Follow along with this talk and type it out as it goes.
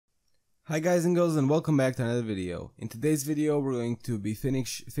Hi guys and girls, and welcome back to another video. In today's video we're going to be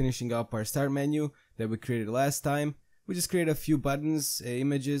finishing up our start menu that we created last time. We just created a few buttons,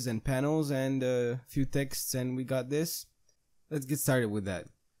 images and panels and a few texts, and we got this. Let's get started with that.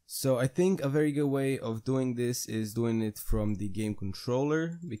 So I think a very good way of doing this is doing it from the game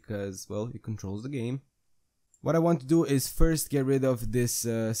controller because, well, it controls the game. What I want to do is first get rid of this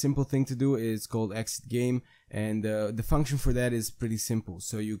simple thing to do is called exit game, and the function for that is pretty simple.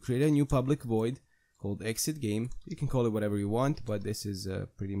 So you create a new public void called exit game. You can call it whatever you want, but this is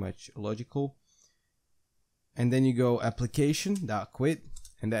pretty much logical. And then you go application.quit,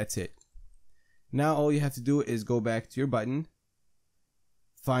 and that's it. Now all you have to do is go back to your button,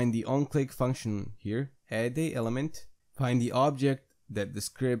 find the onClick function here, add a element, find the object that the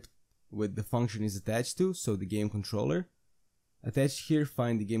script with the function is attached to, so the game controller. Attached here,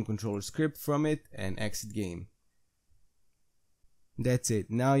 find the game controller script from it and exit game. That's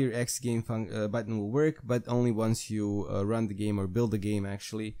it. Now your exit game button will work, but only once you run the game or build the game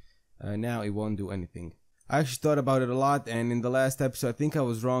actually. Now it won't do anything. I actually thought about it a lot, and in the last episode I think I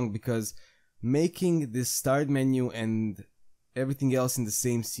was wrong because making this start menu and everything else in the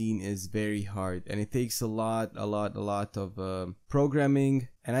same scene is very hard, and it takes a lot of programming,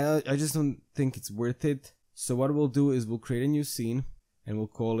 and I just don't think it's worth it. So what we'll do is we'll create a new scene and we'll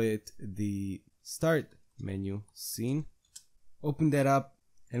call it the start menu scene. Open that up,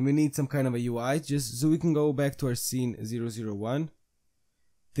 and we need some kind of a UI just so we can go back to our scene 001.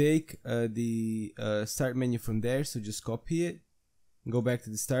 Take the start menu from there, so just copy it, go back to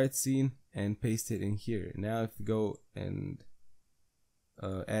the start scene and paste it in here. Now if we go and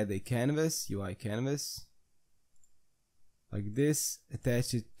add a canvas, UI canvas, like this,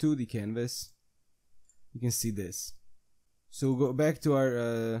 attach it to the canvas, you can see this. So we'll go back to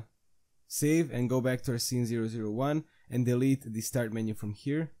our save and go back to our scene 001 and delete the start menu from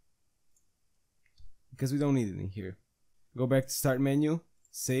here because we don't need it in here. Go back to start menu,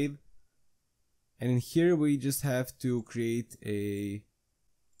 save, and in here we just have to create a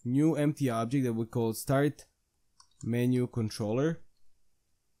new empty object that we call start menu controller.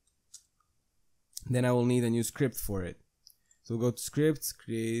 Then I will need a new script for it. So we'll go to scripts,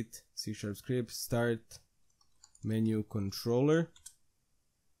 create C# script, start menu controller.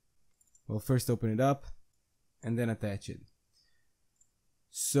 We'll first open it up and then attach it.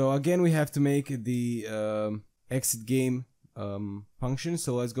 So again, we have to make the exit game function.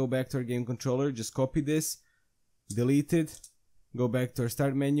 So let's go back to our game controller, just copy this, delete it, go back to our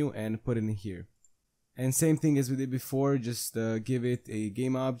start menu and put it in here. And same thing as we did before, just give it a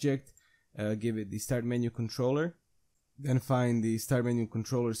game object. Give it the start menu controller, then find the start menu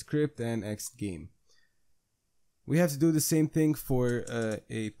controller script and exit game. We have to do the same thing for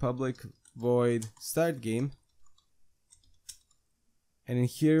a public void start game, and in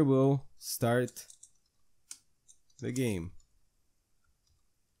here we'll start the game.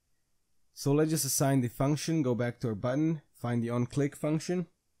 So let's just assign the function, go back to our button, find the onClick function,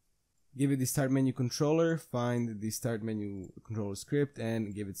 give it the start menu controller, find the start menu controller script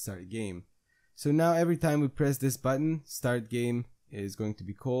and give it start game. So now every time we press this button, start game is going to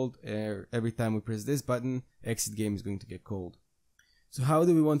be called. Every time we press this button, exit game is going to get called. So how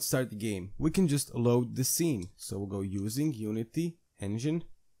do we want to start the game? We can just load the scene. So we'll go using Unity engine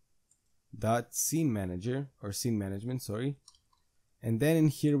dot scene manager or scene management, sorry. And then in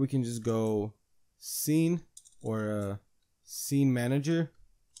here we can just go scene or scene manager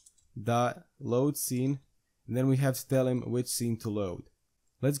dot load scene, and then we have to tell him which scene to load.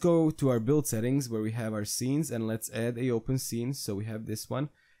 Let's go to our build settings where we have our scenes, and let's add a open scene. So we have this one,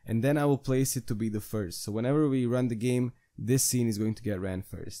 and then I will place it to be the first. So whenever we run the game, this scene is going to get ran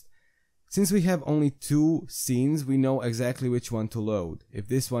first. Since we have only two scenes, we know exactly which one to load. If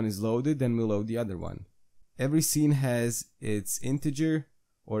this one is loaded, then we'll load the other one. Every scene has its integer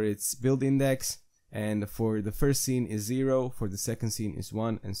or its build index, and for the first scene is 0, for the second scene is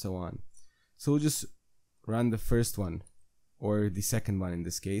 1, and so on. So we'll just run the first one, or the second one in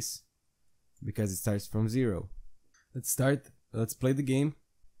this case, because it starts from 0. Let's play the game,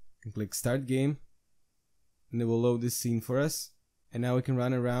 and click start game, and it will load this scene for us. And now we can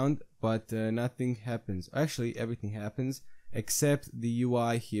run around, but nothing happens. Actually, everything happens, except the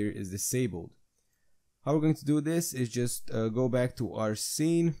UI here is disabled. How we're going to do this is just go back to our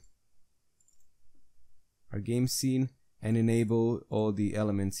scene, our game scene, and enable all the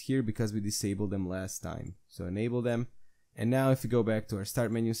elements here because we disabled them last time. So enable them, and now if we go back to our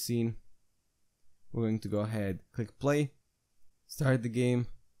start menu scene, we're going to go ahead, click play, start the game,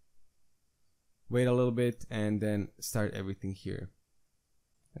 wait a little bit, and then start everything here.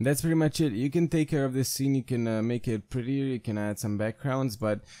 And that's pretty much it. You can take care of this scene, you can make it prettier, you can add some backgrounds,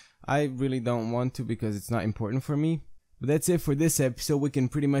 but I really don't want to because it's not important for me. But that's it for this episode. We can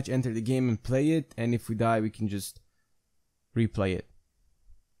pretty much enter the game and play it, and if we die we can just replay it.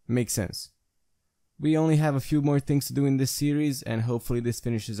 Makes sense. We only have a few more things to do in this series, and hopefully this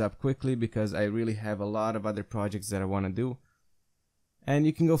finishes up quickly because I really have a lot of other projects that I want to do. And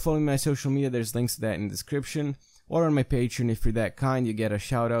you can go follow me on my social media, there's links to that in the description, or on my Patreon if you're that kind, you get a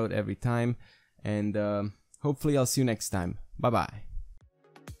shout out every time. And hopefully I'll see you next time. Bye bye.